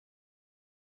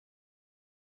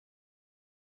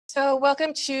So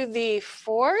welcome to the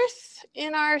fourth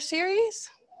in our series,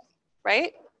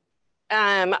 right?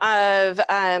 Of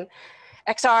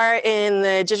XR in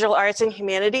the digital arts and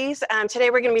humanities. Today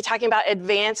we're going to be talking about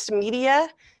advanced media.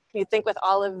 You'd think with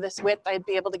all of this width I'd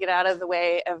be able to get out of the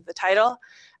way of the title.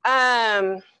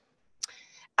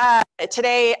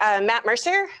 Today Matt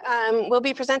Mercer will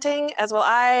be presenting, as will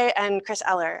I, and Chris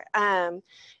Eller. And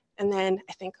then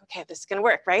I think, okay, this is going to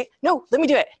work, right? No, let me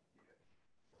do it.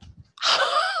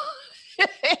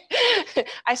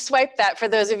 I swiped that for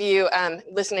those of you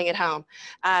listening at home,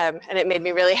 and it made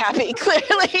me really happy,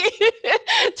 clearly,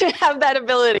 to have that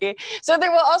ability. So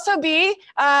there will also be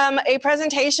a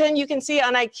presentation you can see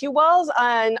on IQ Walls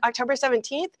on October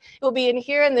 17th. It will be in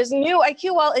here, and this new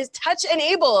IQ Wall is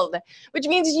touch-enabled, which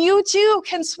means you too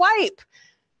can swipe,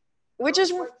 which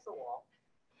is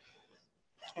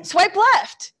swipe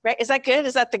left, right? Is that good?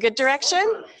 Is that the good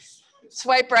direction?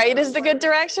 Swipe right is the good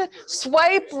direction.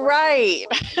 Swipe right.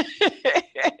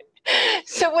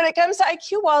 So when it comes to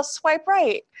IQ Walls, swipe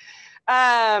right.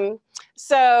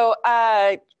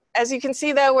 As you can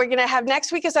see, though, we're going to have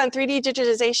next week is on 3D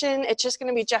digitization. It's just going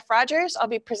to be Jeff Rogers. I'll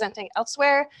be presenting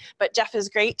elsewhere, but Jeff is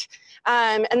great.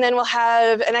 And then we'll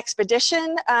have an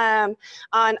expedition on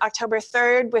October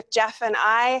 3rd with Jeff and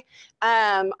I.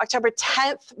 October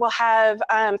 10th, we'll have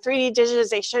 3D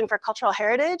digitization for cultural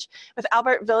heritage with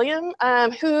Albert William,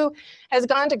 who has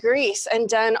gone to Greece and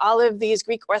done all of these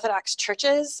Greek Orthodox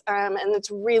churches. And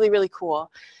it's really, really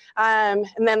cool. And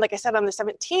then, like I said, on the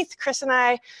 17th, Chris and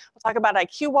I will talk about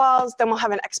IQ Walls. Then we'll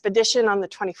have an expedition on the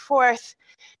 24th.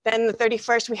 Then the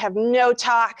 31st, we have no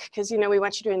talk because, you know, we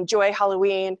want you to enjoy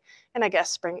Halloween and I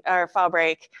guess spring or fall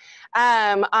break.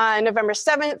 On November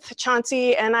 7th,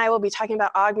 Chauncey and I will be talking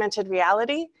about augmented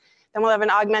reality. Then we'll have an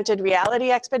augmented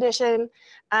reality expedition.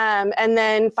 And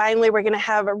then finally, we're going to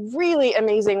have a really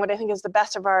amazing, what I think is the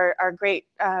best of our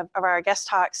guest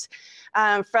talks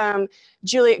from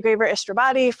Juliet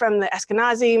Graver-Istrabadi from the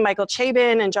Eskenazi, Michael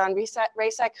Chabin, and John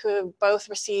Rasek, who both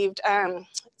received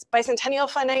bicentennial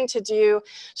funding to do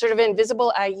sort of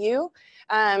invisible IU.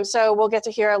 So we'll get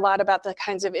to hear a lot about the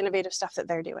kinds of innovative stuff that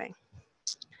they're doing.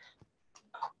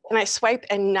 Can I swipe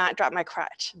and not drop my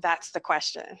crutch? That's the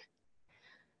question.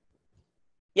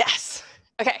 Yes.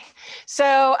 Okay.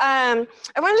 So I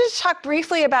wanted to talk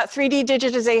briefly about 3D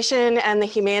digitization and the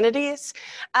humanities.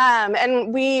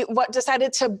 And we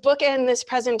decided to bookend this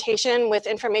presentation with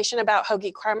information about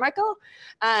Hoagy Carmichael.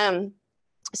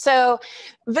 So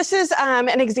this is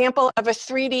an example of a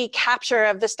 3D capture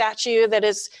of the statue that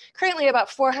is currently about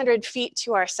 400 feet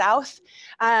to our south.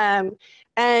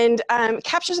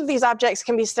 Captures of these objects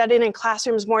can be studied in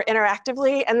classrooms more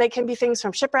interactively, and they can be things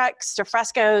from shipwrecks to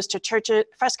frescoes to churches,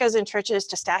 frescoes in churches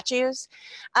to statues.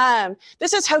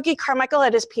 This is Hoagy Carmichael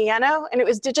at his piano, and it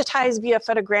was digitized via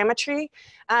photogrammetry,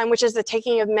 which is the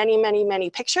taking of many, many, many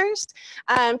pictures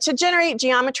to generate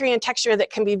geometry and texture that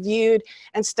can be viewed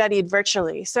and studied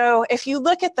virtually. So if you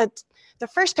look at the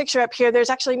first picture up here,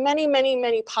 there's actually many, many,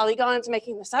 many polygons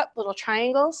making this up, little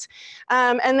triangles.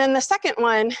 And then the second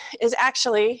one is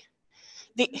actually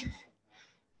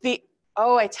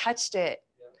oh, I touched it.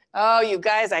 Oh, you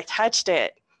guys, I touched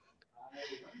it.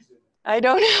 I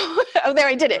don't know. Oh, there,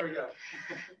 I did it.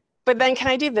 But then can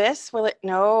I do this? Will it?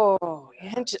 No.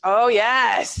 Oh,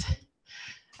 yes.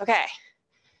 Okay.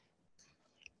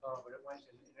 Oh, but it went to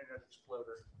the Internet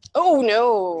Explorer. Oh,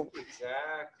 no.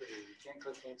 Exactly. You can't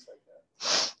click links like that.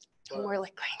 More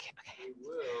like clank. Okay. We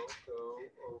will go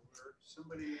over.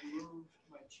 Somebody moved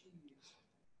my cheese.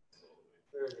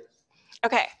 There it is.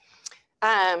 Okay.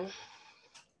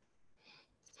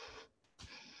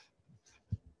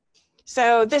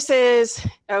 So this is,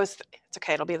 it's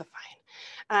okay, it'll be the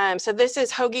fine. So this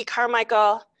is Hoagy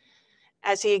Carmichael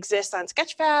as he exists on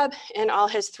Sketchfab in all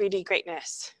his 3D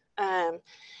greatness.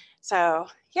 So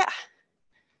yeah.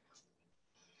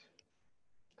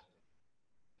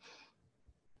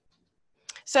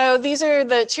 So these are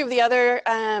the two of the other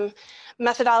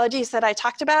methodologies that I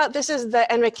talked about. This is the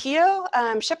Enriquillo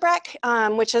shipwreck,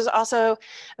 which is also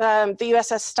the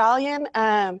USS Stallion.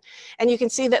 And you can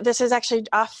see that this is actually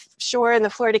offshore in the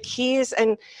Florida Keys.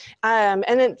 And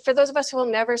then for those of us who will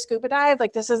never scuba dive,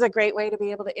 like this is a great way to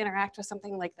be able to interact with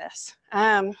something like this.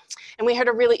 And we heard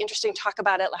a really interesting talk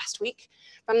about it last week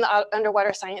from the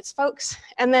underwater science folks.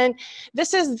 And then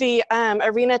this is the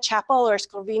Arena Chapel or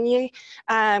Scrovigny,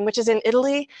 which is in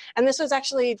Italy. And this was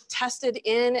actually tested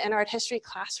in an art history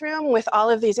classroom with all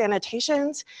of these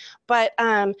annotations. But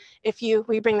will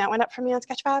you bring that one up for me on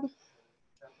Sketchfab?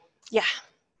 Yeah.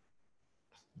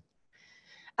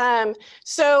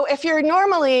 So if you're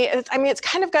normally, I mean, it's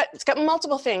got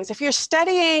multiple things. If you're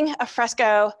studying a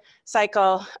fresco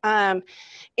cycle in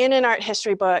an art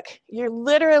history book, you're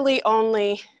literally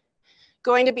only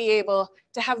going to be able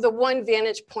to have the one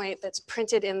vantage point that's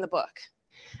printed in the book.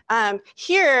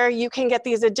 Here, you can get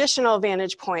these additional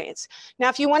vantage points. Now,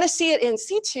 if you want to see it in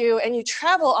situ and you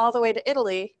travel all the way to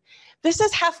Italy, this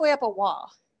is halfway up a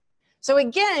wall. So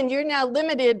again, you're now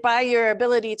limited by your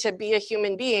ability to be a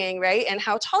human being, right? And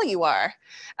how tall you are.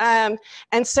 And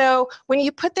so when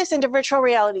you put this into virtual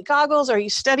reality goggles or you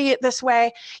study it this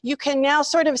way, you can now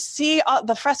sort of see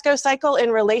the fresco cycle in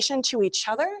relation to each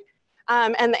other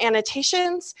and the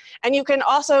annotations. And you can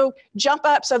also jump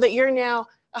up so that you're now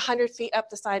 100 feet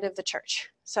up the side of the church.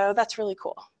 So that's really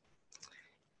cool.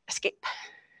 Escape.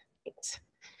 Thanks.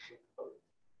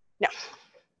 No.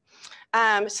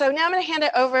 So now I'm going to hand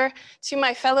it over to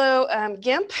my fellow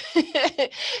GIMP,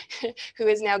 who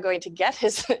is now going to get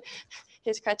his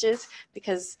crutches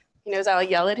because he knows I'll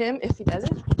yell at him if he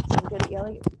doesn't. So I'm good at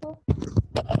yelling at people.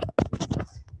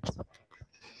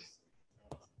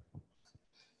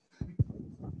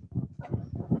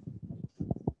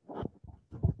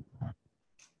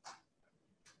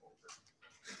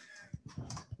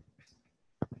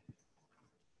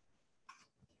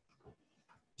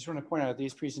 Just want to point out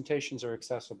these presentations are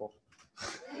accessible.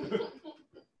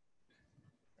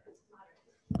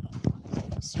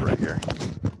 It's right here.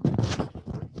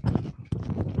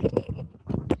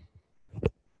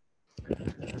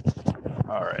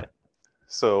 All right.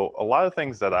 So a lot of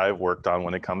things that I've worked on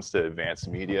when it comes to advanced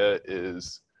media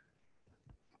is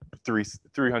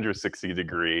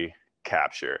 360-degree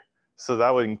capture. So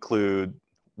that would include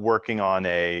working on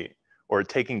or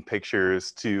taking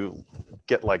pictures to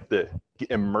get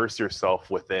immerse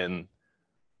yourself within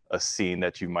a scene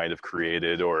that you might have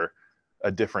created or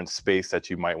a different space that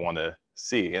you might want to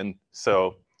see. And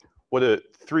so what a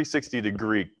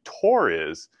 360-degree tour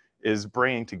is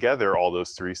bringing together all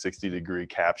those 360-degree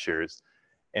captures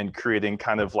and creating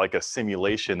kind of like a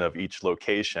simulation of each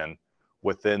location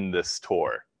within this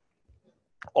tour.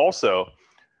 Also,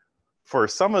 for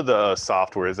some of the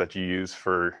softwares that you use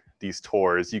for these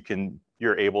tours,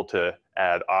 you're able to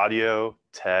add audio,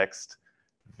 text,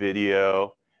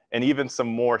 video, and even some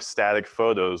more static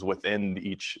photos within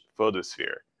each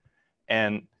photosphere.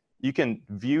 And you can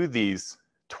view these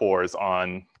tours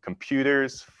on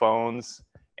computers, phones,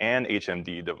 and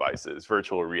HMD devices,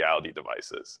 virtual reality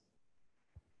devices.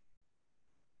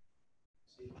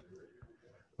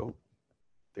 Oh,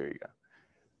 there you go.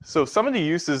 So some of the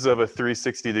uses of a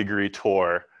 360-degree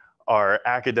tour are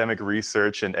academic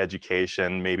research and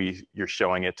education. Maybe you're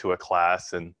showing it to a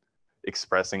class and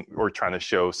expressing or trying to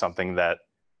show something that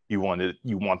you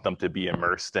want them to be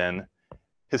immersed in.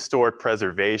 Historic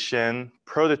preservation,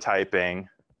 prototyping,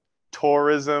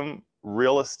 tourism,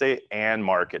 real estate, and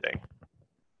marketing.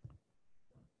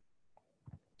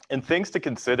 And things to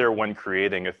consider when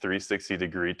creating a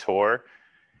 360-degree tour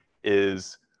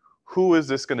is, who is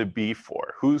this going to be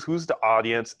for? Who's the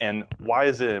audience, and why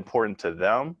is it important to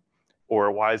them, or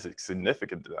why is it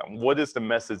significant to them? What is the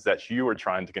message that you are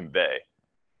trying to convey?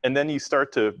 And then you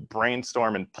start to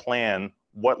brainstorm and plan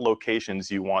what locations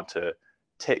you want to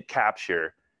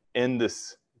capture in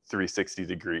this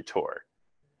 360-degree tour.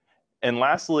 And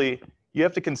lastly, you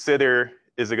have to consider,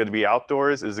 is it going to be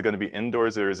outdoors, is it going to be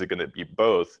indoors, or is it going to be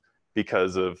both,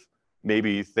 because of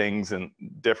maybe things and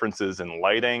differences in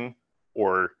lighting,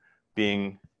 or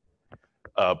being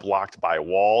blocked by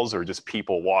walls, or just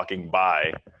people walking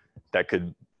by that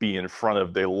could be in front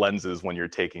of the lenses when you're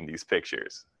taking these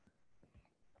pictures.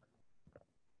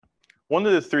 One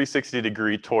of the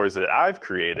 360-degree tours that I've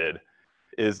created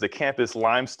is the Campus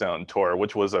Limestone Tour,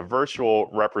 which was a virtual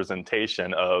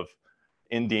representation of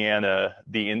the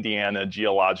Indiana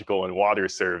Geological and Water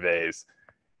Survey's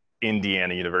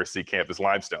Indiana University Campus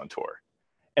Limestone Tour.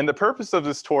 And the purpose of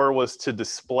this tour was to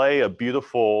display the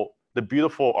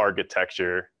beautiful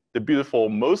architecture, the beautiful,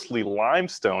 mostly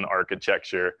limestone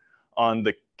architecture on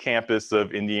the campus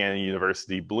of Indiana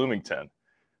University Bloomington.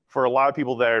 For a lot of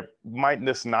people that might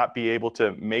just not be able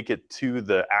to make it to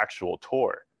the actual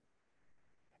tour.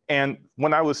 And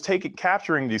when I was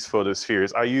capturing these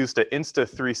photospheres, I used the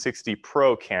Insta360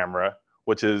 Pro camera,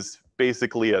 which is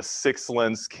basically a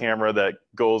 6-lens camera that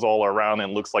goes all around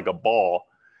and looks like a ball,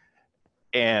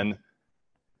 and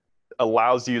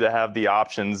allows you to have the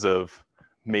options of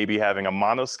maybe having a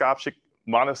monoscopic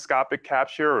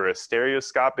capture or a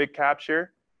stereoscopic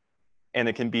capture, and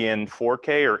it can be in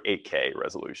 4K or 8K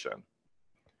resolution.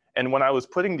 And when I was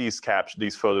putting these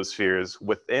photospheres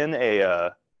within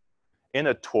a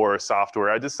tour software,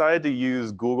 I decided to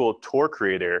use Google Tour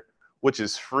Creator, which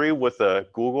is free with a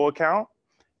Google account,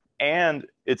 and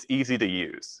it's easy to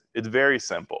use. It's very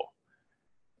simple.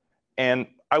 And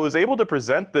I was able to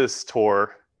present this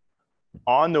tour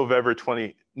on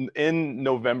in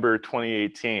November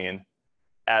 2018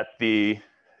 at the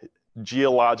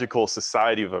Geological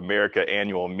Society of America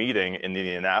annual meeting in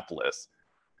Indianapolis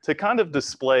to kind of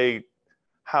display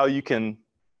how you can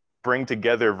bring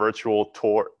together virtual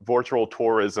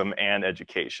tourism and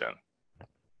education.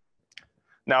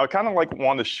 Now, I kind of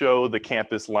want to show the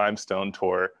campus limestone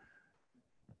tour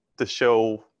to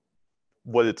show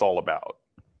what it's all about.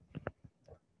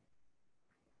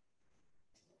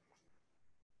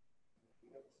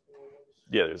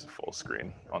 Yeah, there's a full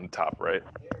screen on the top right.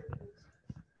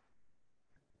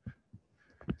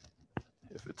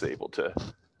 If it's able to,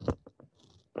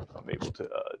 I'm able to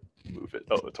move it.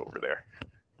 Oh, it's over there.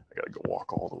 I gotta go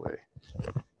walk all the way.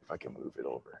 If I can move it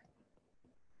over.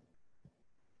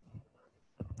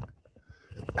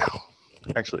 Ow.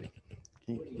 Actually,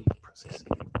 can you press escape?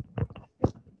 Do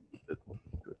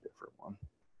a different one.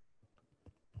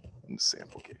 And the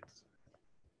sample case.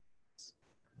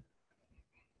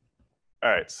 All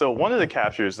right, so one of the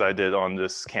captures I did on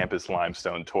this campus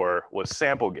limestone tour was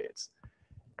sample gates.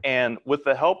 And with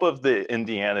the help of the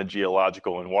Indiana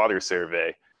Geological and Water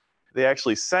Survey, they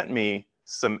actually sent me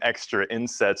some extra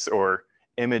insets or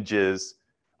images,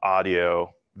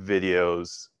 audio,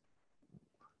 videos,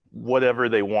 whatever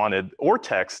they wanted, or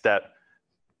text that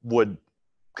would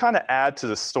kind of add to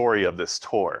the story of this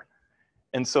tour.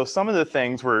 And so some of the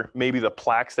things were maybe the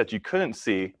plaques that you couldn't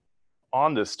see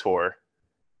on this tour.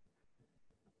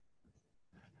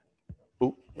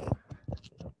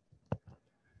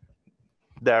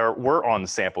 That were on the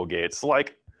sample gates,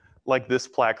 like this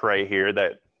plaque right here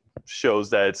that shows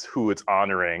that it's who it's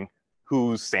honoring,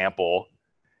 whose sample.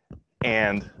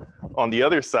 And on the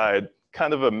other side,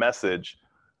 kind of a message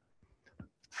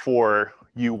for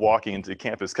you walking into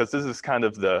campus, because this is kind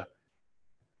of the,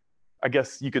 I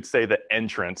guess you could say, the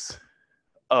entrance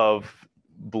of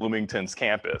Bloomington's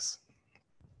campus.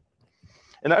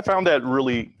 And I found that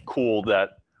really cool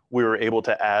that we were able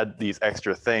to add these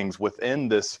extra things within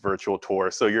this virtual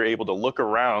tour. So you're able to look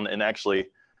around and actually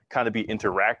kind of be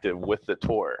interactive with the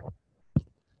tour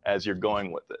as you're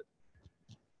going with it.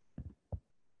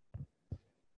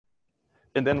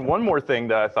 And then one more thing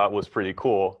that I thought was pretty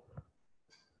cool,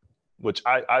 which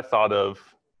I thought of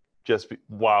just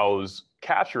while I was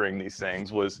capturing these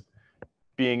things, was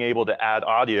being able to add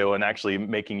audio and actually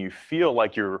making you feel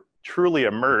like you're truly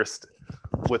immersed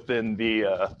within the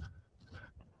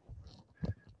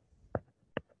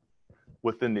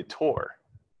tour.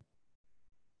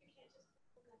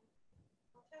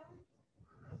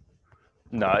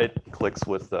 No, it clicks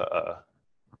with the,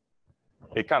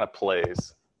 it kind of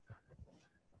plays.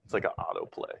 It's like an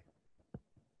autoplay.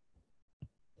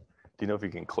 Do you know if you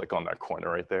can click on that corner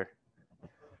right there?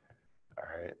 All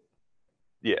right.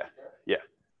 Yeah, yeah.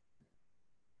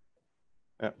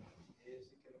 Yeah.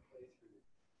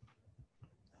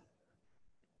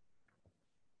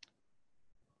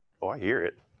 Oh, I hear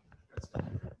it.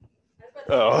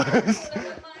 Oh,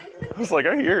 I was like,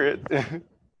 I hear it.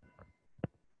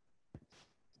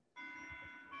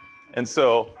 And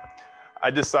so I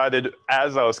decided,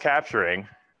 as I was capturing,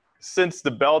 since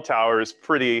the bell tower is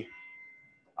pretty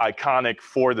iconic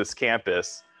for this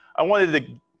campus, I wanted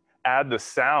to add the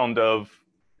sound of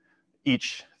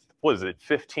each, what is it,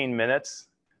 15 minutes?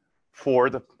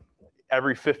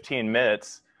 Every 15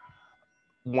 minutes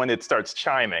when it starts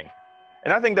chiming.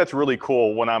 And I think that's really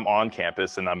cool when I'm on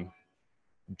campus and I'm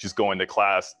just going to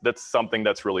class. That's something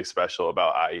that's really special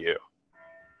about IU.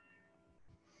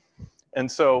 And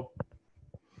so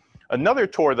another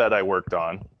tour that I worked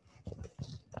on,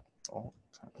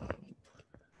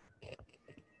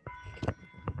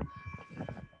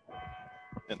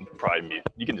 and probably mute,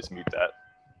 you can just mute that.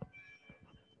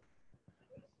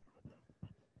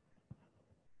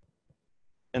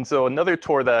 And so another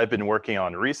tour that I've been working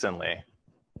on recently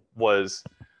was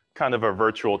kind of a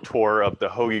virtual tour of the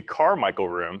Hoagie Carmichael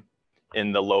room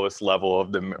in the lowest level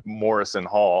of the Morrison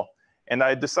Hall. And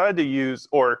I decided to use,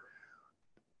 or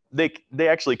they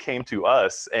actually came to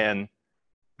us and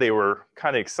they were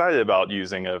kind of excited about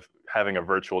having a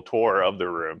virtual tour of the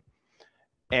room.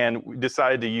 And we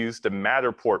decided to use the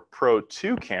Matterport Pro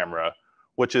 2 camera,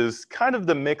 which is kind of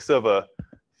the mix of a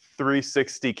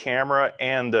 360 camera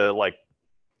and a, like,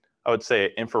 I would say,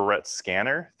 an infrared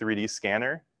scanner, 3D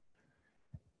scanner.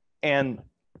 And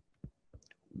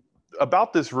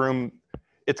about this room,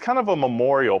 it's kind of a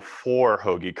memorial for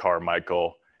Hoagie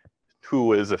Carmichael,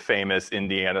 who is a famous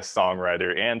Indiana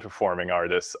songwriter and performing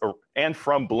artist, and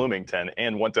from Bloomington,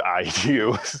 and went to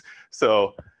IU.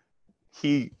 So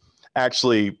he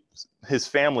actually, his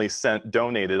family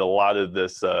donated a lot of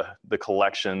this, the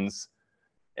collections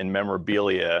and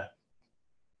memorabilia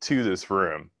to this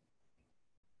room.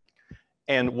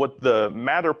 And what the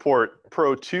Matterport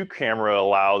Pro 2 camera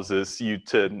allows is you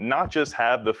to not just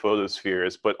have the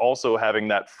photospheres, but also having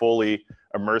that fully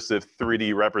immersive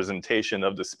 3D representation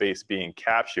of the space being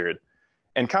captured,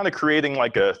 and kind of creating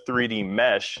like a 3D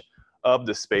mesh of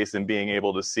the space and being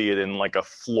able to see it in like a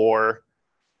floor,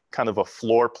 kind of a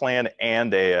floor plan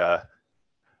and a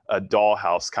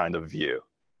dollhouse kind of view.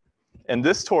 And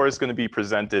this tour is going to be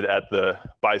presented at the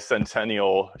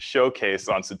Bicentennial Showcase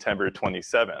on September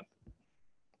 27th.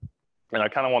 And I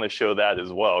kind of want to show that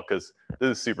as well, because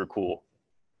this is super cool.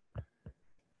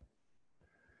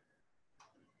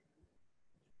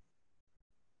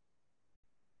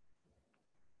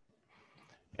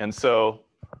 And so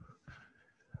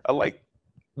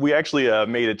we actually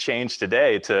made a change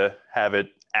today to have it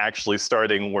actually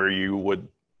starting where you would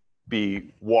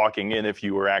be walking in if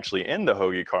you were actually in the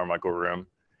Hoagie Carmichael room.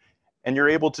 And you're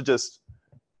able to just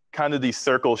kind of, these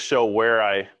circles show where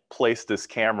I placed this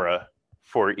camera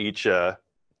for each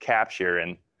capture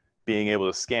and being able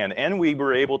to scan. And we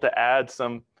were able to add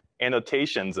some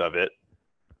annotations of it,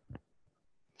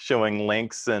 showing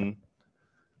links and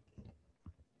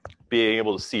being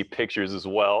able to see pictures as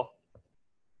well.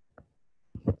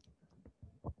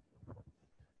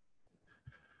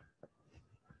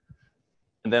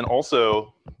 And then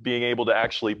also being able to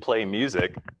actually play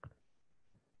music.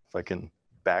 If I can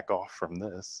back off from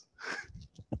this.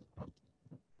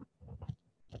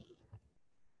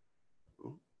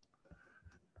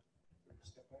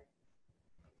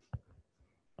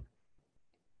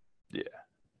 Yeah.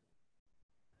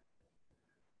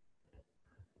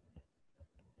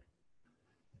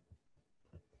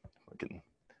 I can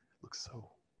look so.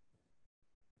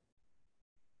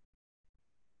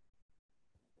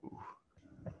 Ooh.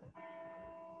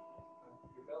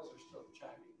 Your bells are still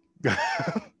chiming.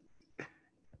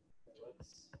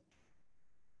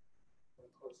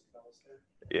 Let's close the bells there.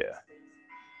 Yeah.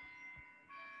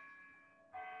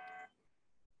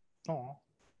 Oh.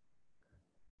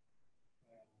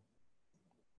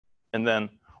 And then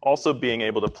also being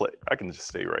able to play, I can just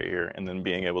stay right here, and then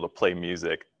being able to play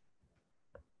music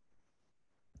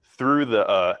through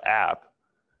the app,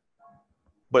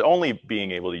 but only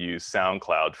being able to use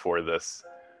SoundCloud for this,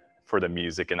 for the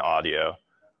music and audio.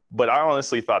 But I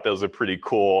honestly thought that was a pretty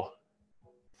cool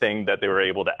thing that they were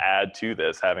able to add to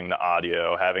this, having the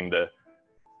audio, having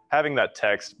that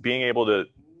text, being able to,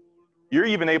 you're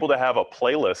even able to have a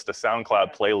playlist, a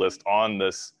SoundCloud playlist on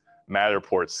this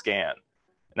Matterport scan.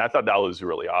 And I thought that was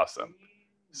really awesome.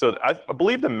 So I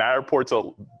believe the Matterport's a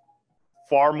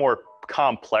far more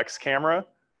complex camera,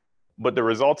 but the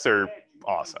results are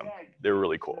awesome. They're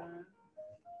really cool.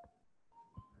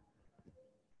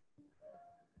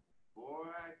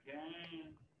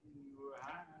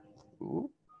 Ooh.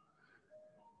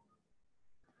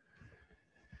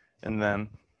 And then,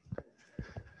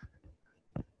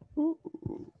 ooh.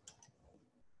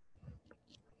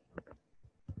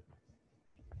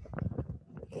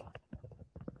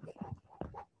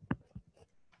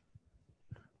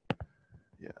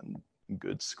 Yeah,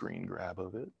 good screen grab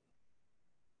of it.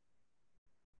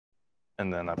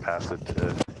 And then I pass it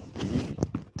to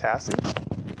Tassie.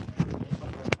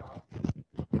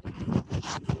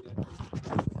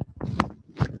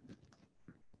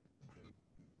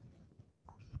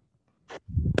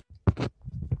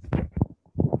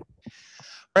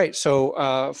 Right,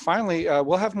 so finally,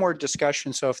 we'll have more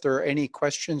discussion. So if there are any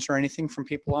questions or anything from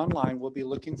people online, we'll be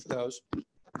looking for those.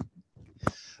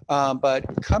 But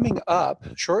coming up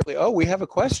shortly, oh, we have a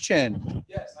question.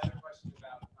 Yes, I have a question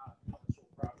about intellectual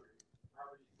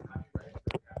property copyright.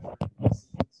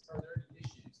 Are there any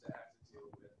issues that have to do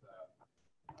with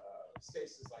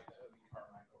spaces like the Hoagie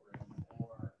Carmichael room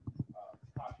or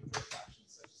popular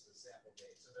attractions such as the sample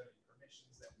dates? Are there any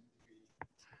permissions that need to be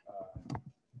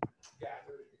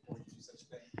gathered before you do such a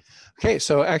thing? Okay,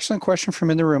 so excellent question from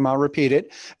in the room. I'll repeat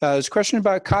it. It's a question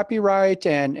about copyright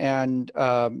and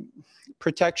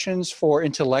protections for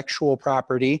intellectual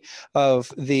property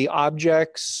of the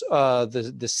objects,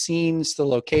 the scenes, the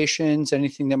locations,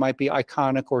 anything that might be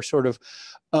iconic or sort of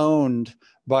owned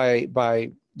by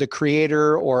the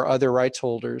creator or other rights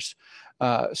holders.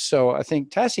 So I think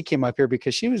Tassie came up here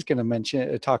because she was going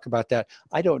to talk about that.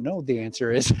 I don't know the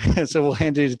answer is, so we'll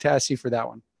hand it to Tassie for that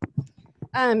one.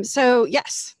 So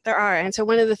yes, there are. And so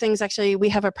one of the things, actually, we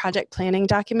have a project planning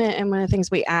document, and one of the things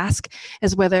we ask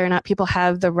is whether or not people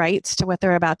have the rights to what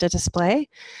they're about to display.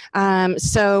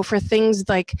 So for things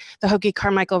like the Hoagie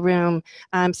Carmichael room,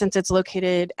 since it's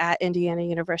located at Indiana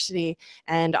University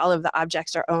and all of the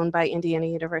objects are owned by Indiana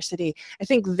University, I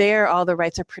think there all the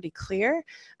rights are pretty clear.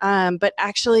 But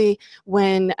actually,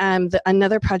 when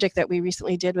another project that we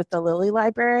recently did with the Lilly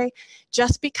Library,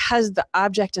 just because the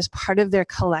object is part of their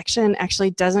collection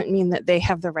actually doesn't mean that they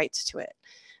have the rights to it.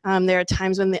 There are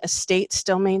times when the estate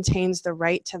still maintains the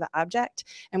right to the object,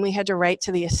 and we had to write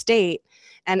to the estate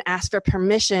and ask for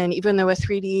permission, even though a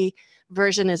 3D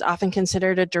version is often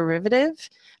considered a derivative,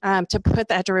 to put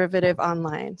that derivative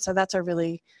online. So that's a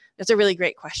really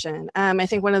great question. I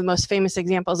think one of the most famous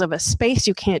examples of a space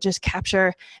you can't just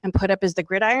capture and put up is the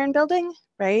Gridiron building,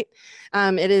 right?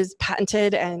 It is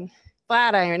patented, and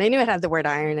Flatiron, I knew it had the word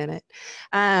iron in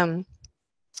it.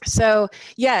 So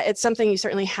yeah, it's something you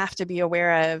certainly have to be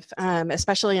aware of,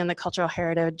 especially in the cultural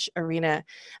heritage arena,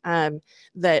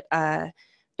 that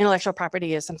intellectual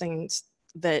property is something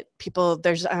that people,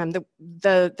 there's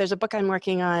a book I'm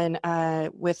working on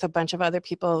with a bunch of other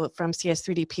people from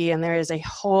CS3DP, and there is a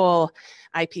whole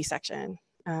IP section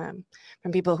from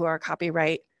people who are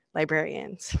copyright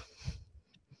librarians.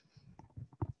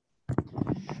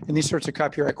 And these sorts of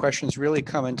copyright questions really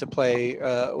come into play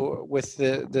with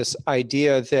this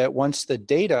idea that once the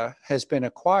data has been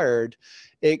acquired,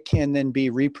 it can then be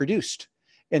reproduced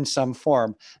in some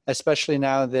form, especially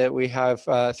now that we have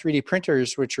 3D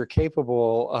printers which are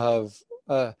capable of,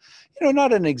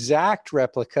 not an exact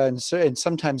replica, and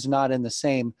sometimes not in the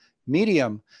same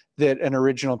medium that an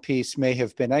original piece may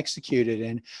have been executed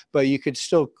in, but you could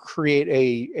still create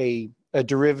a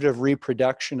derivative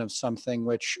reproduction of something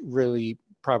which really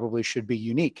probably should be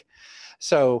unique.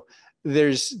 So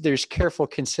there's careful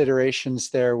considerations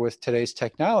there with today's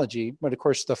technology, but of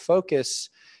course the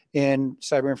focus in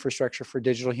Cyber Infrastructure for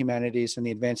Digital Humanities and the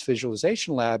Advanced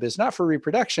Visualization Lab is not for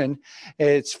reproduction,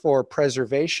 it's for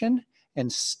preservation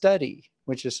and study,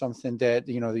 which is something that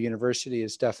the university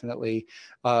is definitely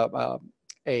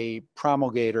a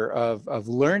promulgator of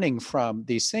learning from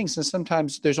these things. And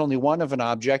sometimes there's only one of an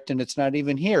object and it's not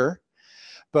even here.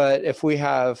 But if we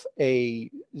have a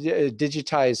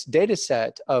digitized data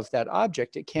set of that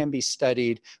object, it can be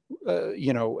studied,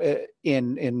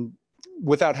 in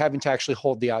without having to actually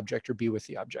hold the object or be with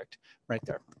the object right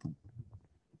there.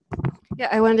 Yeah,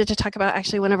 I wanted to talk about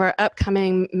actually one of our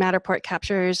upcoming Matterport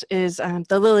captures is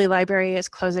the Lilly Library is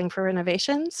closing for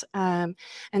renovations. And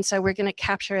so we're going to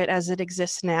capture it as it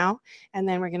exists now. And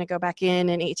then we're going to go back in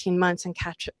 18 months and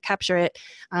capture it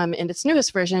in its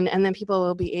newest version. And then people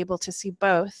will be able to see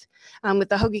both. With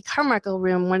the Hoagie Carmichael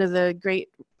room, one of the great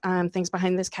things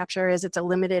behind this capture is it's a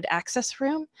limited access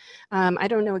room. I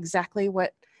don't know exactly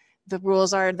what the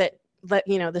rules are that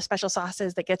the special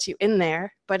sauces that gets you in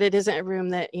there, but it isn't a room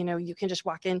that you can just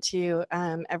walk into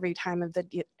every time of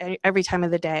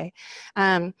the day.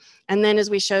 And then, as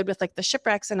we showed with like the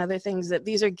shipwrecks and other things, that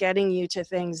these are getting you to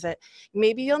things that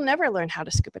maybe you'll never learn how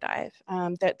to scuba dive.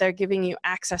 That they're giving you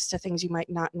access to things you might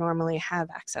not normally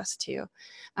have access to.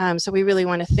 So we really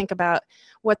want to think about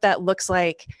what that looks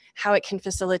like, how it can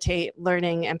facilitate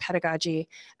learning and pedagogy,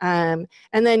 and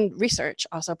then research,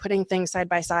 also putting things side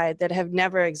by side that have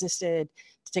never existed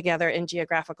together in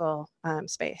geographical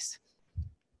space.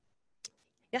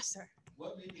 Yes, sir.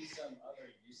 What may be some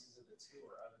other uses of the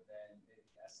tour other than maybe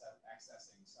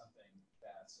accessing something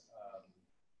that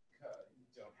you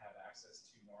don't have access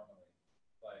to normally,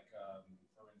 like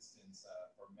for instance,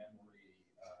 for memory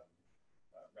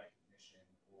recognition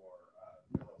or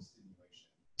neural stimulation?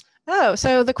 Oh,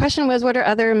 so the question was, what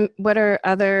are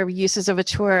other uses of a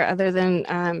tour other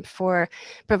than for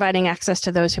providing access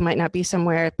to those who might not be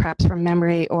somewhere, perhaps from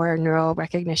memory or neural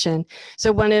recognition?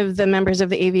 So one of the members of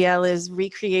the AVL is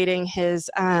recreating his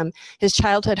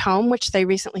childhood home, which they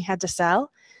recently had to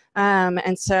sell. And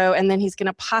then he's going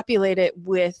to populate it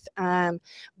with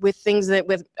things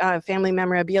with family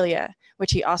memorabilia,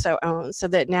 which he also owns, so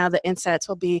that now the insets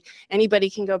will be anybody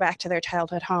can go back to their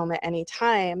childhood home at any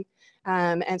time.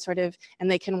 And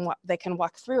they can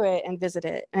walk through it and visit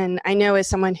it. And I know, as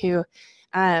someone who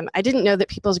I didn't know that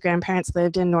people's grandparents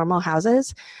lived in normal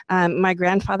houses. My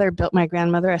grandfather built my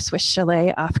grandmother a Swiss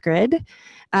chalet off grid.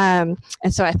 And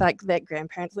so I thought that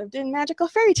grandparents lived in magical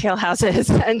fairy tale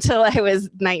houses until I was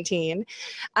 19.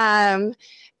 On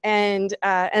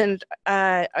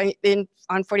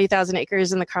 40,000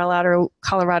 acres in the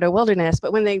Colorado wilderness.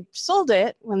 But when they sold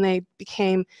it, when they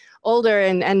became older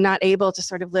and not able to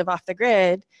sort of live off the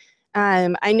grid,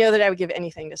 I know that I would give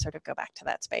anything to sort of go back to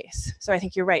that space. So I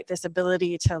think you're right, this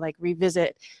ability to like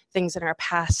revisit things in our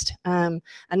past.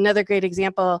 Another great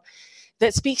example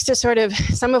that speaks to sort of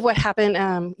some of what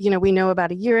happened, you know, we know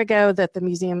about a year ago that the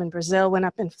museum in Brazil went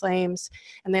up in flames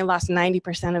and they lost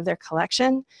 90% of their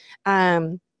collection.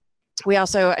 We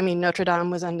also, I mean, Notre Dame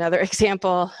was another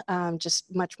example,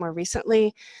 just much more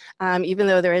recently. Even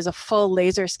though there is a full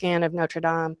laser scan of Notre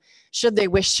Dame, should they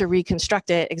wish to reconstruct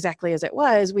it exactly as it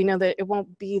was, we know that it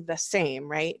won't be the same,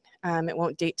 right? It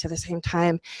won't date to the same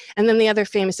time. And then the other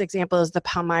famous example is the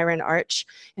Palmyran Arch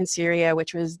in Syria,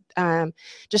 which was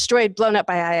destroyed, blown up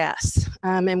by IS,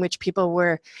 in which people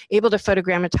were able to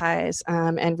photogrammatize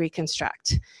and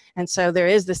reconstruct. And so there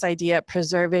is this idea of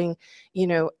preserving, you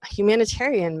know,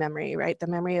 humanitarian memory, right? The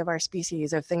memory of our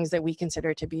species, of things that we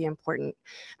consider to be important.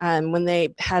 When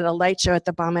they had a light show at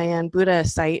the Bamiyan Buddha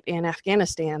site in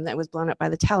Afghanistan that was blown up by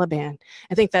the Taliban,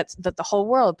 I think that the whole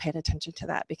world paid attention to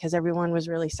that because everyone was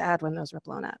really sad when those were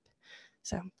blown up.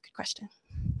 So good question.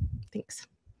 Thanks.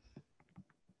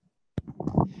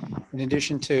 In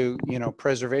addition to, you know,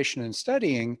 preservation and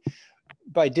studying,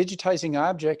 by digitizing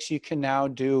objects, you can now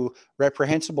do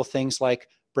reprehensible things like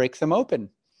break them open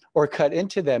or cut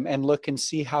into them and look and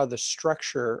see how the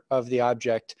structure of the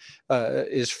object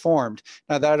is formed.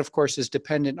 Now that, of course, is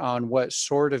dependent on what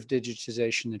sort of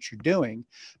digitization that you're doing.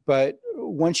 But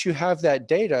once you have that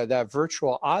data, that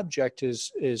virtual object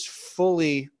is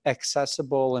fully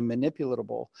accessible and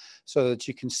manipulatable so that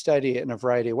you can study it in a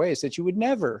variety of ways that you would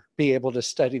never be able to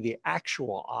study the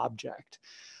actual object.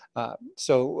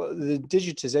 So the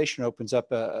digitization opens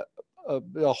up a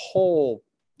whole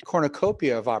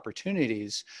cornucopia of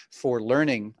opportunities for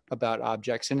learning about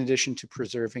objects in addition to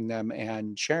preserving them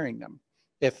and sharing them,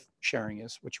 if sharing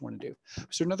is what you want to do.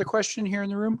 Is there another question here in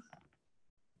the room?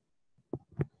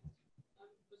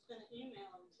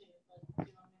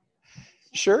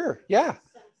 Sure, yeah.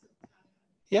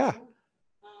 Yeah. Can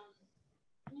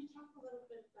you talk a little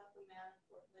bit about the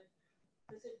Matterport? Like,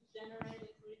 does it generate a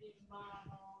 3D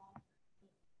model,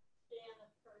 scan a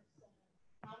person?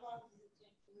 How long does it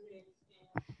take to really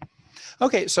scan?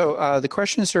 Okay, so the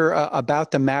questions are about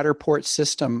the Matterport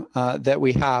system that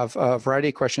we have. A variety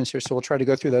of questions here, so we'll try to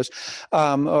go through those.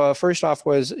 First off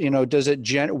was, you know,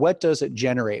 what does it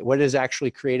generate? What is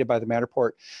actually created by the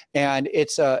Matterport? And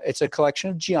it's a collection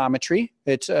of geometry.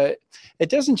 It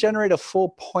doesn't generate a full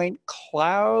point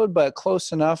cloud, but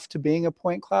close enough to being a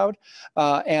point cloud.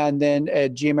 And then a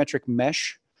geometric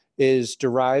mesh is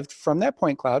derived from that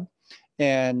point cloud.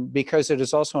 And because it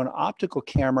is also an optical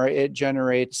camera, it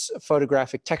generates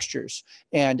photographic textures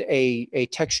and a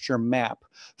texture map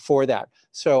for that.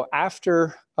 So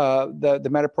after the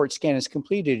Matterport scan is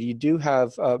completed, you do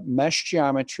have mesh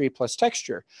geometry plus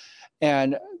texture.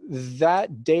 And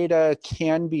that data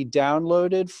can be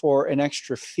downloaded for an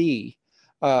extra fee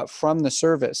from the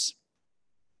service.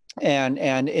 And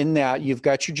in that, you've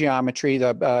got your geometry.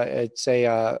 It's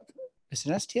an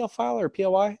STL file or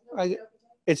PLY?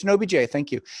 It's an OBJ,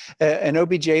 thank you. An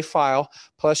OBJ file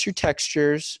plus your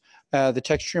textures, the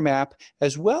texture map,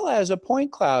 as well as a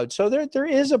point cloud. So there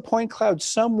is a point cloud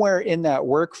somewhere in that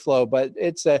workflow, but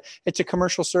it's a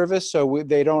commercial service, so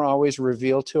they don't always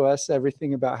reveal to us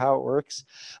everything about how it works.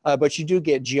 But you do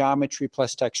get geometry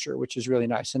plus texture, which is really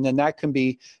nice. And then that can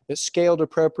be scaled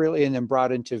appropriately and then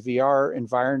brought into VR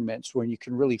environments where you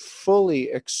can really fully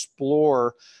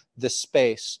explore the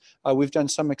space. We've done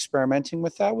some experimenting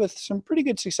with that with some pretty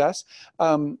good success.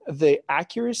 The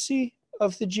accuracy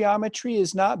of the geometry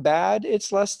is not bad.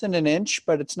 It's less than an inch,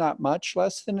 but it's not much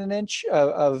less than an inch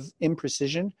of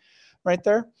imprecision right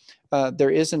there. There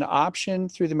is an option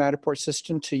through the Matterport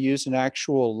system to use an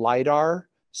actual LiDAR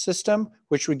system,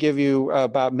 which would give you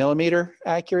about millimeter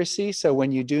accuracy. So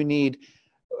when you do need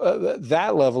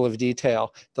that level of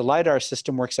detail, the LiDAR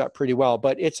system works out pretty well,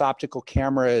 but its optical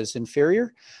camera is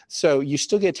inferior. So you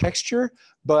still get texture,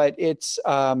 but it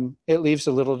leaves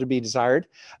a little to be desired.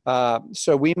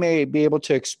 So we may be able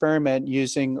to experiment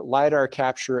using LiDAR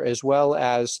capture as well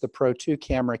as the Pro 2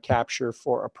 camera capture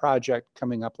for a project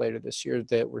coming up later this year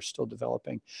that we're still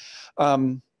developing.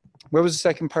 What was the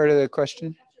second part of the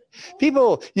question?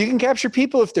 People, you can capture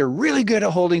people if they're really good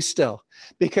at holding still.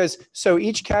 Because, so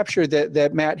each capture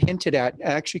that Matt hinted at,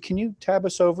 actually, can you tab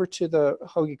us over to the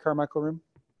Hoagie Carmichael room?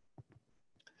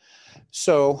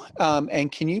 So, and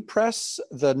can you press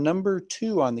the number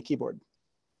 2 on the keyboard?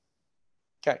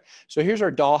 Okay, so here's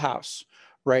our dollhouse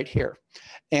right here.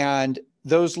 And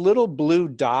those little blue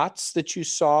dots that you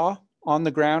saw on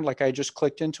the ground, like I just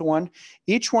clicked into one,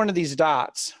 each one of these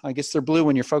dots, I guess they're blue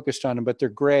when you're focused on them, but they're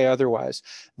gray otherwise.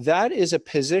 That is a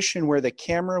position where the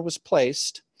camera was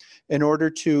placed in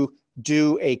order to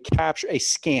do a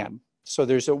scan. So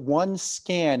there's one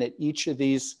scan at each of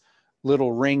these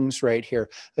little rings right here.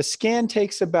 A scan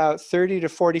takes about 30 to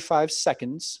 45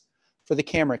 seconds for the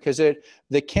camera, because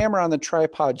the camera on the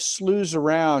tripod slews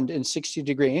around in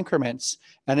 60-degree increments,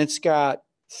 and it's got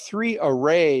 3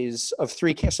 arrays of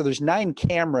 3 cameras. So there's 9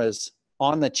 cameras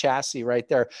on the chassis right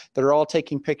there that are all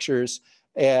taking pictures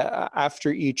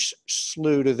after each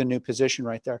slew to the new position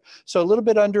right there. So a little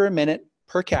bit under a minute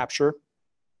per capture.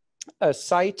 A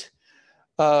site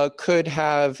could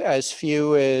have as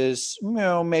few as,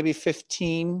 maybe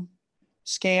 15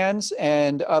 scans,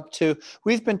 and up to,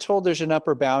 we've been told there's an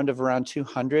upper bound of around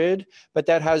 200, but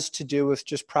that has to do with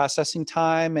just processing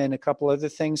time and a couple other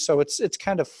things. So it's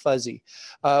kind of fuzzy.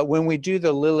 When we do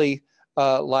the Lily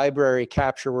library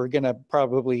capture, we're going to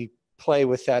probably play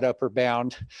with that upper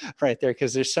bound right there,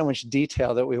 because there's so much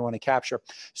detail that we want to capture.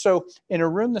 So in a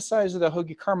room the size of the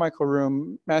Hoagie Carmichael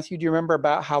room, Matthew, do you remember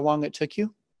about how long it took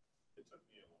you? It took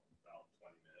me about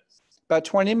 20 minutes. About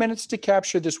 20 minutes to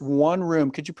capture this one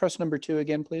room. Could you press number 2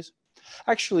 again, please?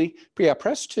 Actually, yeah,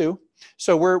 press 2.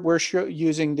 So we're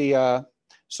using the,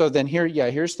 so then here, yeah,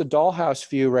 here's the dollhouse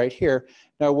view right here.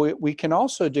 Now we can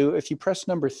also do, if you press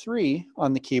number 3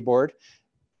 on the keyboard,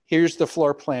 here's the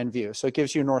floor plan view. So it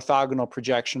gives you an orthogonal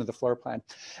projection of the floor plan.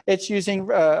 It's using,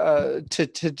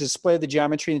 to display the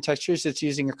geometry and textures, it's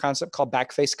using a concept called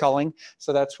backface culling.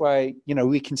 So that's why,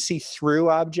 we can see through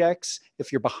objects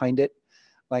if you're behind it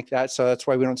like that. So that's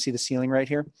why we don't see the ceiling right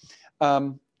here.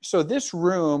 So this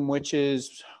room, which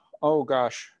is, oh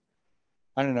gosh,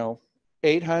 I don't know,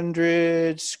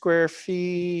 800 square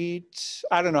feet.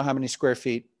 I don't know how many square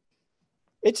feet.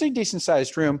 It's a decent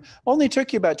sized room. Only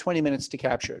took you about 20 minutes to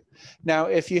capture it. Now,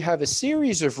 if you have a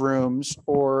series of rooms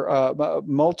or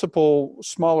multiple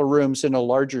smaller rooms in a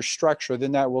larger structure,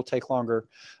 then that will take longer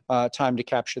time to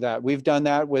capture that. We've done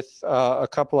that with a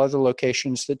couple other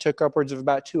locations that took upwards of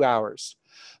about 2 hours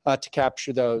to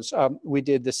capture those. We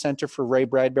did the Center for Ray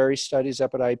Bradbury Studies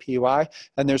up at IPUI,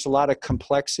 and there's a lot of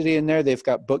complexity in there. They've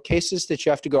got bookcases that you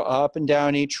have to go up and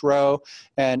down each row,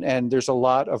 and there's a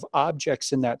lot of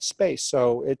objects in that space.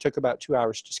 So it took about 2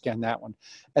 hours to scan that one.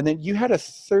 And then you had a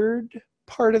third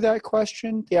part of that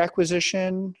question, the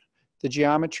acquisition, the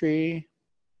geometry.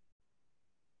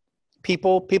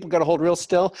 People got to hold real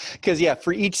still, because yeah,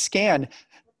 for each scan,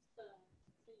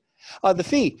 the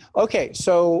fee. Okay,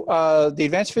 so the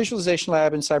Advanced Visualization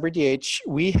Lab in CyberDH,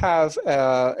 we have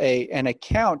an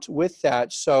account with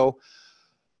that. So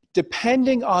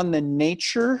depending on the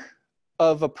nature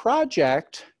of a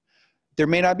project, there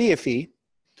may not be a fee.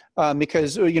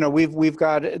 Because we've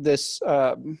got this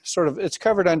sort of, it's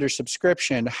covered under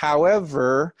subscription.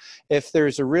 However, if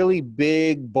there's a really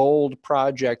big, bold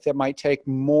project that might take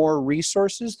more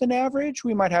resources than average,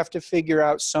 we might have to figure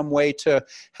out some way to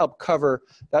help cover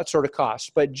that sort of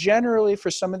cost. But generally, for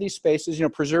some of these spaces,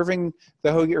 preserving the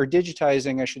Hoagie, or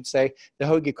digitizing, I should say, the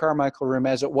Hoagie Carmichael room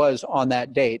as it was on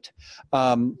that date,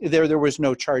 there was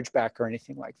no chargeback or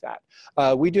anything like that.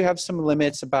 We do have some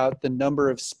limits about the number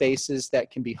of spaces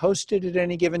that can be hosted at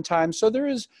any given time. So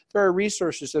there are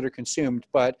resources that are consumed,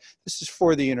 but this is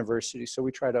for the university, so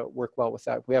we try to work well with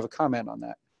that. We have a comment on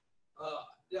that.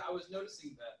 Yeah, I was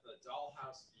noticing that the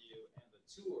dollhouse view and the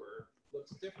tour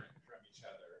looks different from each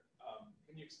other.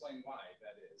 Can you explain why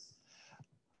that is?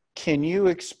 Can you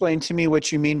explain to me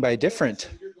what you mean by different? So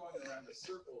you're going around a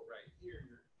circle right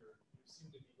here. You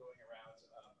seem to be going around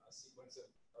a sequence of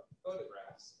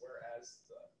photographs, whereas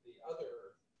the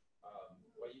other,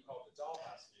 what you call the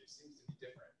dollhouse view, seems to be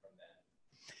different from that.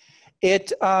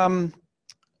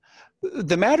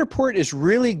 The Matterport is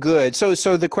really good. So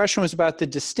the question was about the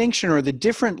distinction or the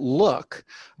different look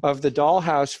of the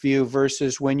dollhouse view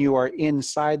versus when you are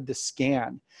inside the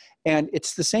scan. And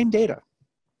it's the same data.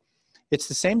 It's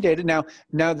the same data.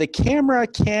 Now the camera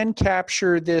can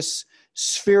capture this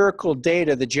spherical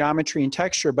data, the geometry and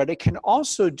texture, but it can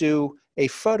also do a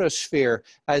photosphere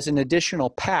as an additional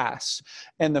pass.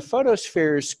 And the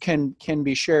photospheres can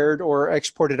be shared or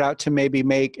exported out to maybe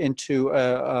make into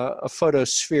a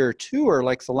photosphere tour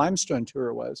like the limestone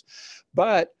tour was.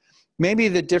 But maybe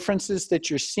the differences that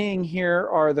you're seeing here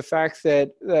are the fact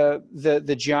that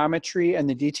the geometry and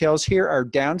the details here are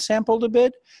downsampled a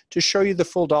bit to show you the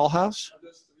full dollhouse. Are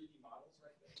those 3D models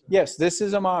right there? Yes, this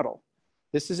is a model.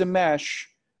 This is a mesh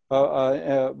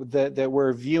that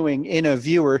we're viewing in a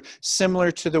viewer,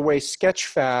 similar to the way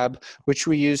Sketchfab, which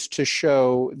we used to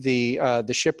show the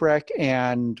shipwreck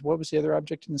and what was the other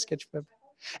object in the Sketchfab?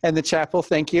 And the chapel,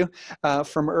 thank you,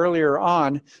 from earlier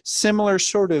on. Similar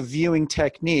sort of viewing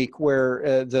technique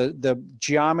where the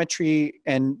geometry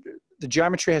and the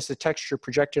geometry has the texture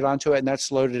projected onto it, and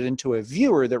that's loaded into a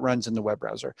viewer that runs in the web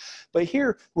browser. But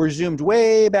here we're zoomed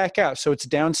way back out, so it's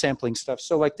downsampling stuff.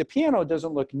 So like the piano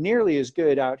doesn't look nearly as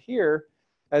good out here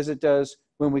as it does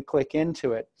when we click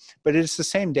into it, but it's the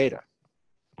same data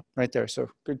right there. So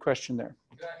good question there.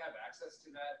 Could I have access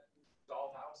to that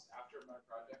dollhouse after my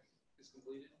project is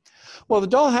completed? Well, the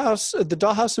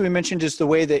dollhouse that we mentioned is the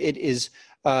way that it is,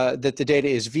 that the data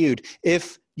is viewed.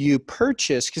 If you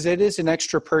purchase, because it is an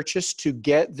extra purchase to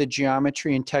get the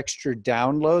geometry and texture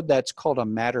download, that's called a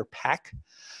matter pack.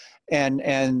 And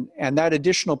that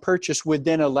additional purchase would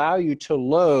then allow you to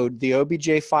load the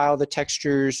OBJ file, the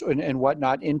textures and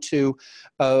whatnot into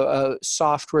a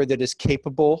software that is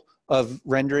capable of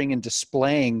rendering and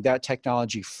displaying that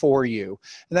technology for you.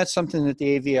 And that's something that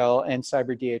the AVL and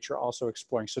CyberDH are also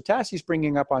exploring. So Tassie's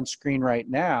bringing up on screen right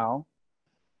now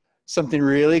something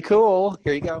really cool.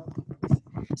 Here you go.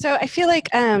 So I feel like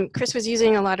Chris was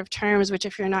using a lot of terms, which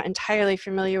if you're not entirely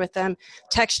familiar with them,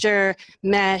 texture,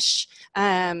 mesh,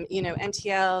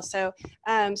 NTL.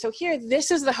 So here, this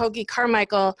is the Hoagie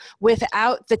Carmichael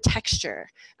without the texture,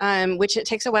 which it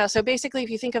takes a while. So basically, if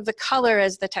you think of the color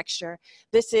as the texture,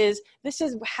 this is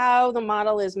how the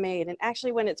model is made. And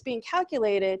actually, when it's being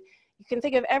calculated, you can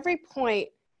think of every point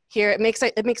here. It makes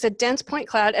a dense point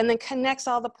cloud and then connects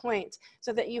all the points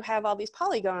so that you have all these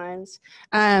polygons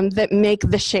that make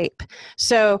the shape.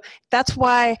 So that's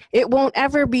why it won't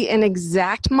ever be an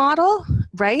exact model,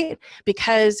 right?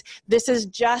 Because this is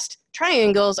just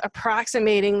triangles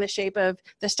approximating the shape of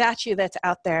the statue that's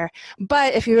out there.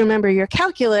 But if you remember your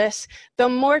calculus, the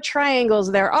more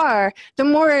triangles there are, the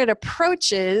more it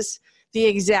approaches the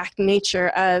exact nature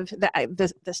of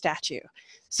the statue.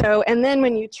 So, and then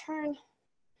when you turn,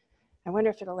 I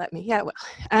wonder if it'll let me. Yeah, it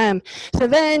will. So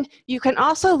then you can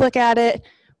also look at it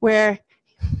where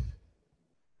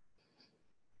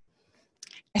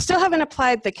I still haven't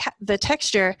applied the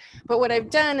texture, but what I've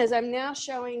done is I'm now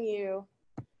showing you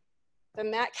the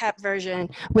matcap version,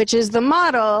 which is the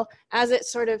model as it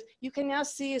sort of, you can now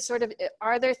see sort of,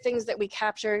 are there things that we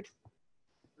captured?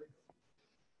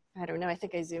 I don't know, I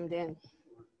think I zoomed in.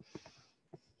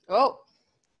 Oh,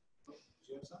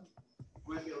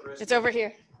 it's over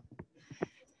here.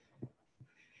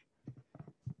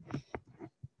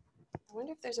 I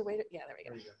wonder if there's a way to, yeah, there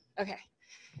we go. Okay.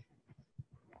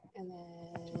 And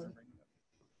then,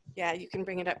 yeah, you can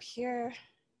bring it up here.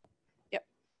 Yep.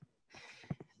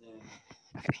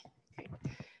 Okay, great.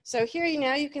 So here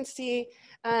now you can see,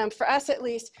 for us at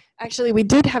least, actually we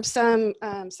did have some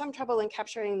trouble in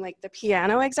capturing like the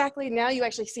piano exactly. Now you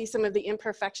actually see some of the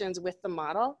imperfections with the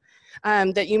model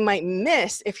that you might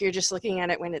miss if you're just looking at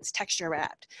it when it's texture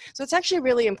wrapped. So it's actually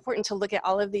really important to look at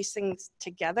all of these things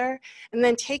together and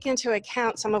then take into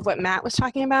account some of what Matt was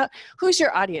talking about. Who's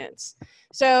your audience?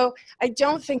 So I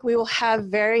don't think we will have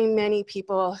very many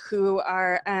people who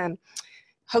are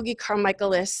Hoagie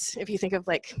Carmichaelists, if you think of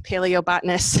like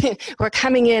paleobotanists, who are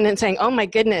coming in and saying, oh my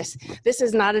goodness, this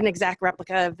is not an exact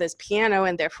replica of this piano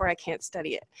and therefore I can't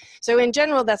study it. So in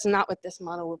general, that's not what this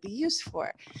model will be used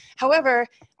for. However,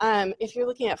 if you're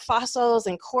looking at fossils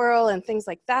and coral and things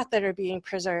like that that are being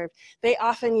preserved, they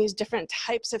often use different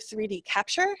types of 3D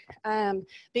capture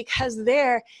because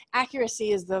their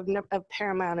accuracy is of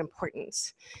paramount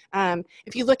importance.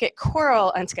 If you look at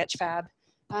coral on Sketchfab,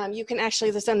 you can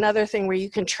actually, this is another thing where you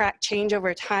can track change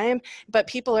over time, but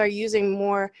people are using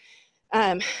more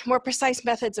precise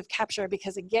methods of capture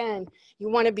because again, you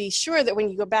want to be sure that when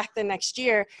you go back the next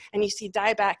year and you see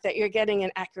dieback that you're getting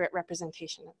an accurate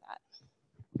representation of that.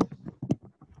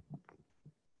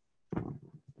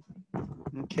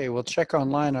 Okay, we'll check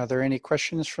online. Are there any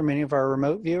questions from any of our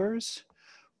remote viewers?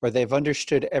 Or they've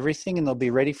understood everything and they'll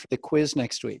be ready for the quiz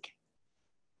next week?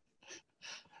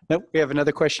 Nope, we have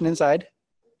another question inside.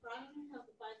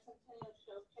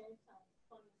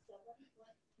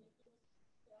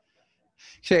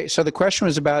 Okay, so the question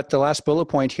was about the last bullet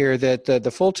point here that the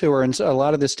full tour and a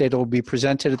lot of this data will be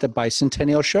presented at the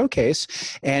Bicentennial Showcase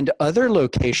and other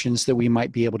locations that we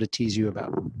might be able to tease you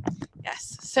about.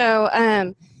 Yes, so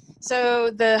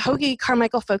the Hoagie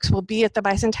Carmichael folks will be at the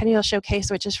Bicentennial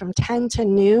Showcase, which is from 10 to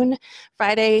noon,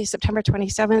 Friday, September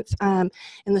 27th,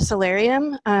 in the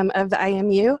solarium of the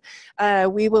IMU.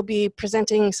 We will be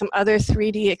presenting some other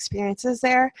 3D experiences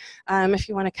there if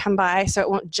you want to come by. So it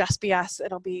won't just be us,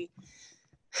 it'll be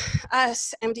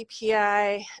us,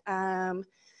 MDPI,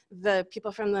 the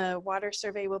people from the water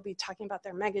survey will be talking about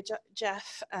their mega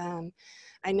Jeff.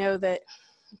 I know that,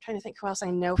 I'm trying to think who else I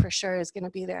know for sure is going to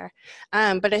be there.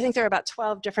 But I think there are about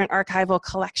 12 different archival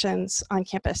collections on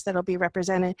campus that'll be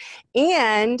represented.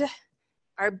 And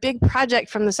our big project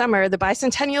from the summer, the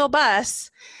bicentennial bus,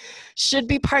 should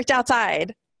be parked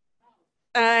outside.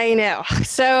 I know.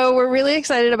 So we're really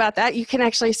excited about that. You can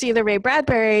actually see the Ray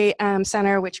Bradbury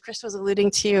Center, which Chris was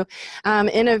alluding to,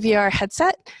 in a VR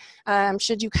headset.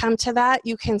 Should you come to that,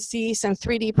 you can see some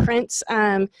 3D prints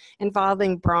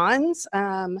involving bronze,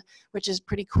 which is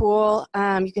pretty cool.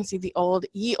 You can see the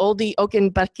oldie oaken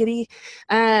buckety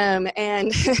and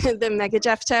the Mega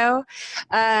Jeff toe.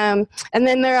 And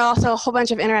then there are also a whole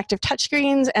bunch of interactive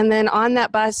touchscreens. And then on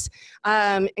that bus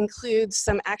includes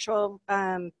some actual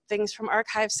things from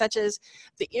archives, such as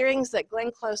the earrings that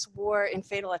Glenn Close wore in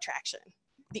Fatal Attraction.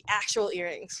 The actual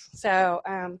earrings. So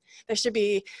there should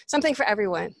be something for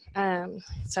everyone.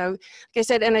 So like I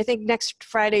said, and I think next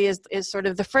Friday is sort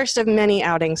of the first of many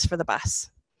outings for the bus.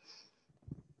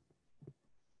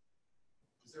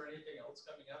 Is there anything else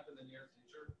coming up in the near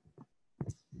future?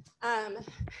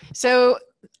 So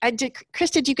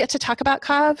Chris, did you get to talk about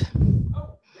COV?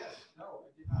 Oh, yes, no, I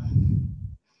did not.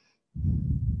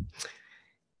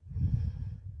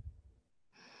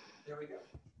 There we go.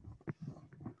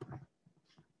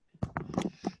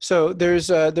 So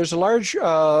there's a large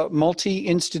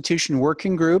multi-institution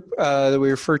working group that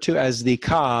we refer to as the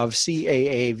CAAV,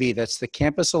 C-A-A-V. That's the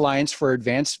Campus Alliance for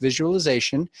Advanced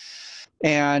Visualization.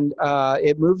 And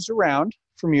it moves around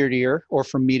from year to year, or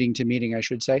from meeting to meeting, I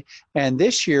should say. And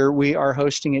this year we are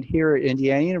hosting it here at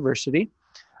Indiana University.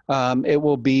 It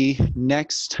will be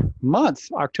next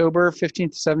month, October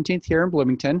 15th to 17th here in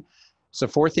Bloomington. It's the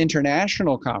 4th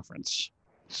International Conference.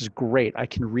 This is great. I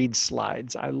can read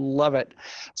slides. I love it.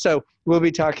 So we'll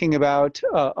be talking about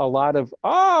a lot of,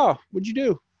 what'd you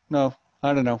do? No,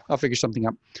 I don't know. I'll figure something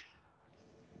out.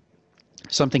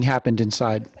 Something happened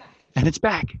inside and it's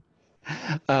back.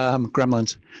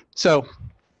 Gremlins. So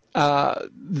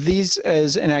these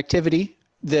is an activity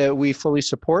that we fully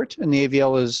support, and the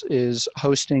AVL is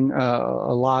hosting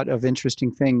a lot of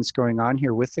interesting things going on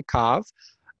here with the COV.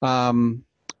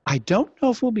 I don't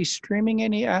know if we'll be streaming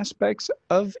any aspects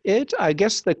of it. I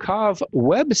guess the COV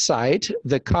website,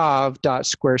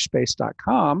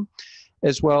 thecov.squarespace.com,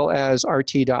 as well as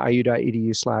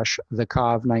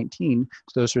rt.iu.edu/thecov19.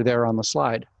 So those are there on the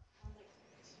slide.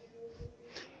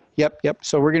 Yep.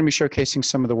 So we're going to be showcasing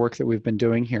some of the work that we've been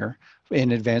doing here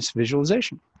in advanced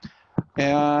visualization.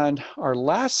 And our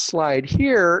last slide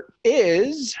here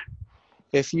is,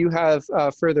 if you have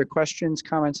further questions,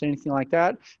 comments, anything like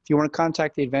that, if you want to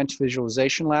contact the Advanced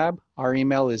Visualization Lab, our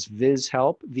email is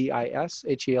vishelp,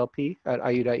 V-I-S-H-E-L-P,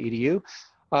 @iu.edu.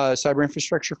 Cyber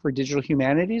Infrastructure for Digital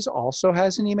Humanities also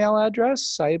has an email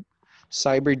address,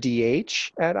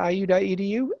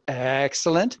 cyberdh@iu.edu.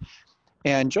 Excellent.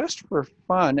 And just for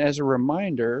fun, as a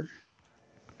reminder,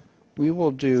 we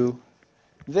will do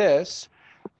this.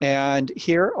 And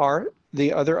here are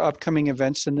the other upcoming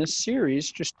events in this series,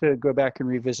 just to go back and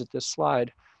revisit this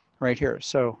slide right here.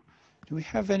 So do we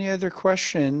have any other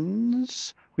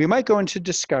questions? We might go into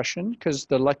discussion because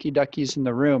the lucky duckies in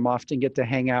the room often get to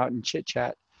hang out and chit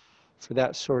chat for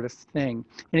that sort of thing.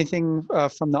 Anything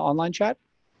from the online chat?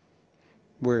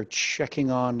 We're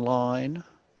checking online.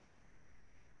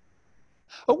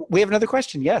 Oh, we have another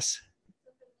question. Yes.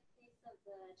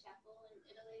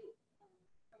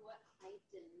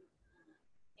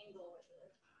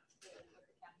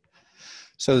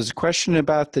 So there's a question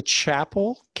about the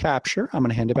chapel capture. I'm going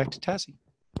to hand it back to Tassie.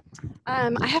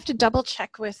 I have to double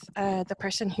check with the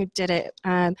person who did it.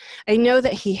 I know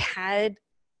that he had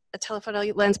a telephoto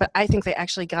lens, but I think they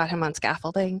actually got him on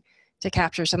scaffolding to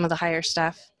capture some of the higher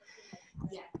stuff.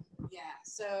 Yeah.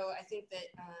 So I think that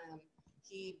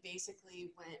he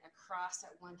basically went across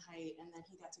at one height, and then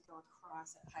he got to go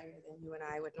across at higher than you and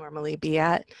I would normally be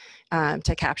at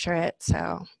to capture it.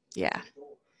 So yeah.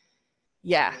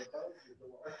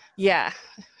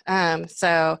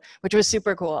 So which was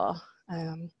super cool.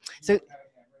 So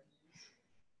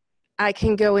I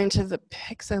can go into the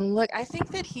pics and look. I think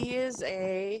that he is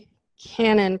a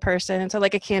Canon person, so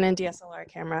like a Canon DSLR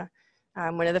camera,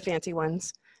 one of the fancy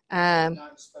ones. Not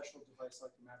a special device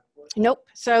like the Matterport. Nope.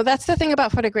 So that's the thing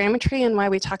about photogrammetry, and why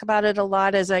we talk about it a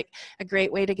lot as like a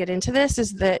great way to get into this,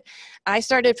 is that I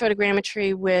started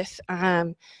photogrammetry with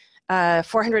a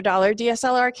 $400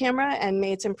 DSLR camera and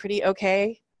made some pretty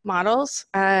okay models.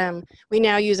 We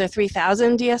now use a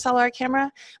 3000 DSLR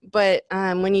camera, but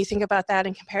when you think about that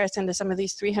in comparison to some of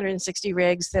these 360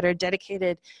 rigs that are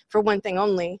dedicated for one thing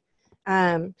only,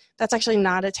 that's actually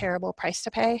not a terrible price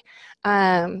to pay.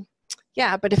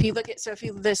 Yeah, but if you look at,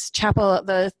 this chapel,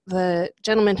 the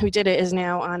gentleman who did it is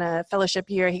now on a fellowship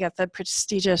year. He got the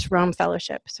prestigious Rome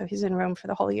fellowship, so he's in Rome for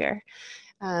the whole year,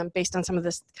 based on some of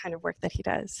this kind of work that he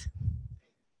does.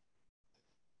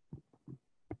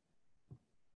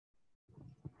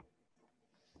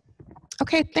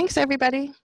 Okay, thanks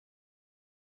everybody.